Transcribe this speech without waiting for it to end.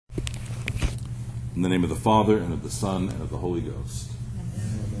In the name of the Father, and of the Son, and of the Holy Ghost.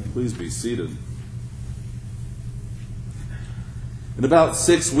 Amen. Please be seated. In about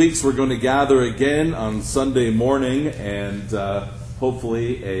 6 weeks, we're going to gather again on Sunday morning, and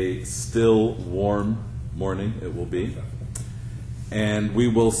hopefully a still warm morning it will be. And we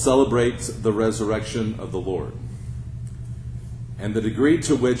will celebrate the resurrection of the Lord. And the degree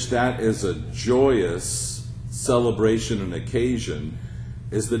to which that is a joyous celebration and occasion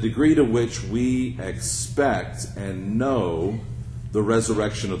is the degree to which we expect and know the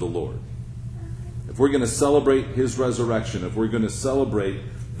resurrection of the Lord. If we're going to celebrate His resurrection, if we're going to celebrate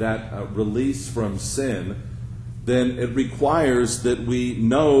that release from sin, then it requires that we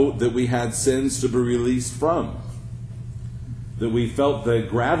know that we had sins to be released from, that we felt the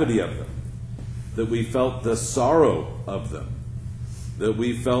gravity of them, that we felt the sorrow of them, that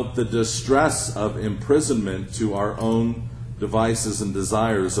we felt the distress of imprisonment to our own devices and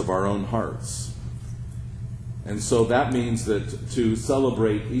desires of our own hearts. And so that means that to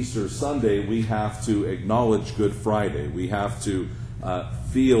celebrate Easter Sunday, we have to acknowledge Good Friday. We have to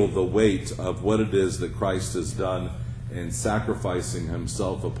feel the weight of what it is that Christ has done in sacrificing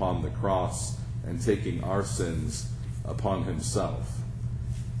Himself upon the cross and taking our sins upon Himself.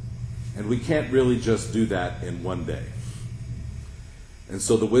 And we can't really just do that in one day. And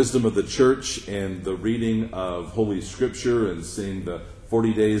so the wisdom of the church and the reading of Holy Scripture and seeing the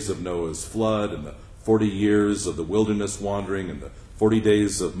 40 days of Noah's flood and the 40 years of the wilderness wandering and the 40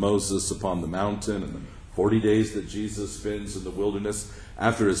 days of Moses upon the mountain and the 40 days that Jesus spends in the wilderness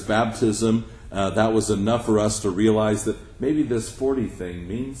after His baptism, that was enough for us to realize that maybe this 40 thing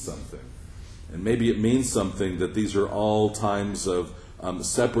means something. And maybe it means something that these are all times of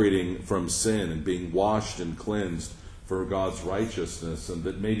separating from sin and being washed and cleansed for God's righteousness, and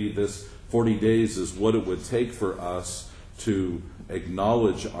that maybe this 40 days is what it would take for us to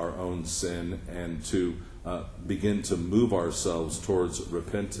acknowledge our own sin and to begin to move ourselves towards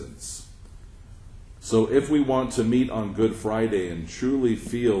repentance. So if we want to meet on Good Friday and truly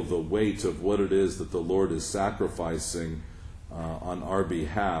feel the weight of what it is that the Lord is sacrificing on our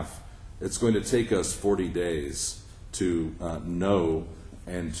behalf, it's going to take us 40 days to know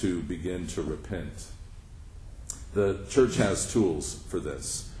and to begin to repent. The church has tools for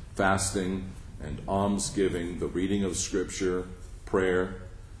this: fasting and almsgiving, the reading of Scripture, prayer.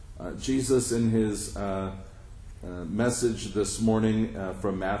 Jesus, in His message this morning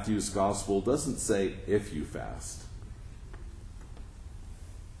from Matthew's Gospel, doesn't say if you fast.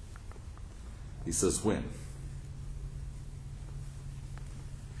 He says when.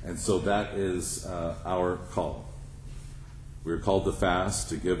 And so that is our call. We are called to fast,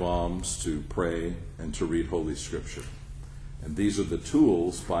 to give alms, to pray, and to read Holy Scripture. And these are the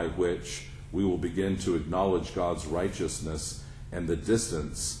tools by which we will begin to acknowledge God's righteousness and the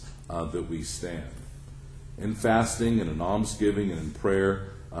distance that we stand. In fasting and in almsgiving and in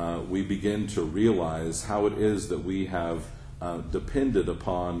prayer, we begin to realize how it is that we have depended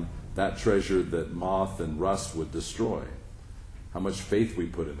upon that treasure that moth and rust would destroy. How much faith we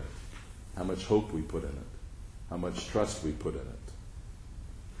put in it, how much hope we put in it, how much trust we put in it.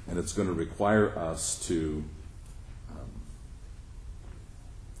 And it's going to require us to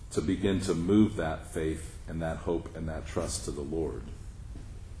begin to move that faith and that hope and that trust to the Lord.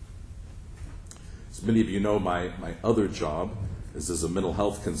 As many of you know, my other job is as a mental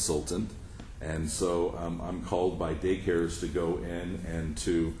health consultant. And so I'm called by daycares to go in and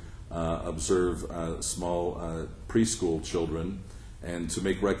to observe small preschool children and to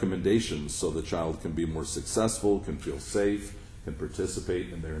make recommendations so the child can be more successful, can feel safe, can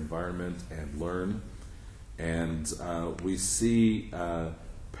participate in their environment and learn. And we see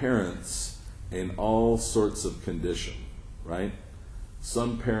parents in all sorts of condition, right?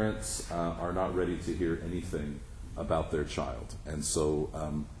 Some parents are not ready to hear anything about their child. And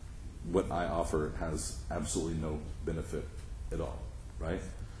so what I offer has absolutely no benefit at all, right?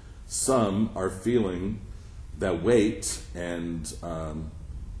 Some are feeling that weight and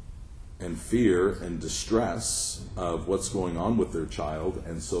fear and distress of what's going on with their child,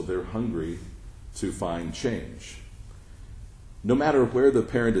 and so they're hungry to find change. No matter where the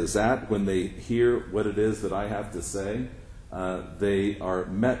parent is at, when they hear what it is that I have to say, they are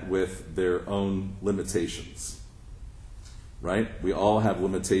met with their own limitations, right? We all have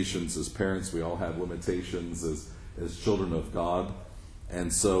limitations as parents. We all have limitations as children of God.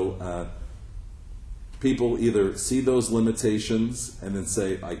 And so people either see those limitations and then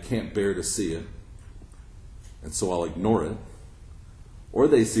say, I can't bear to see it, and so I'll ignore it. Or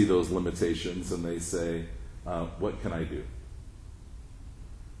they see those limitations and they say, what can I do?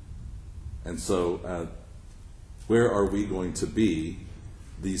 And so where are we going to be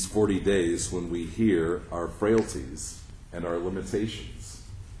these 40 days when we hear our frailties and our limitations?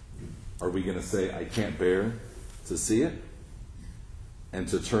 Are we going to say, I can't bear to see it, and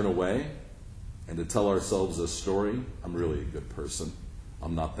to turn away, and to tell ourselves a story? I'm really a good person.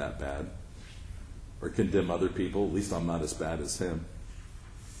 I'm not that bad. Or condemn other people. At least I'm not as bad as him.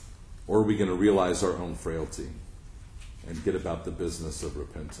 Or are we going to realize our own frailty and get about the business of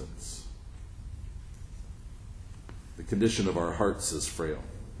repentance? The condition of our hearts is frail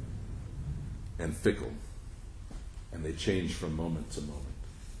and fickle, and they change from moment to moment.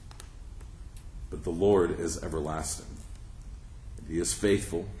 But the Lord is everlasting. And he is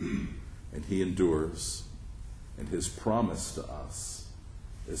faithful, and he endures, and his promise to us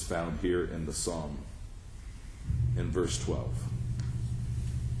is found here in the psalm in verse 12.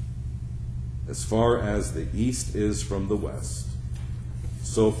 As far as the east is from the west,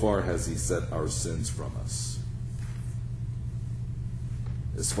 so far has he set our sins from us.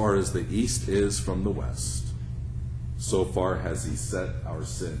 As far as the east is from the west, so far has he set our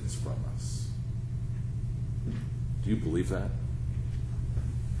sins from us. Do you believe that?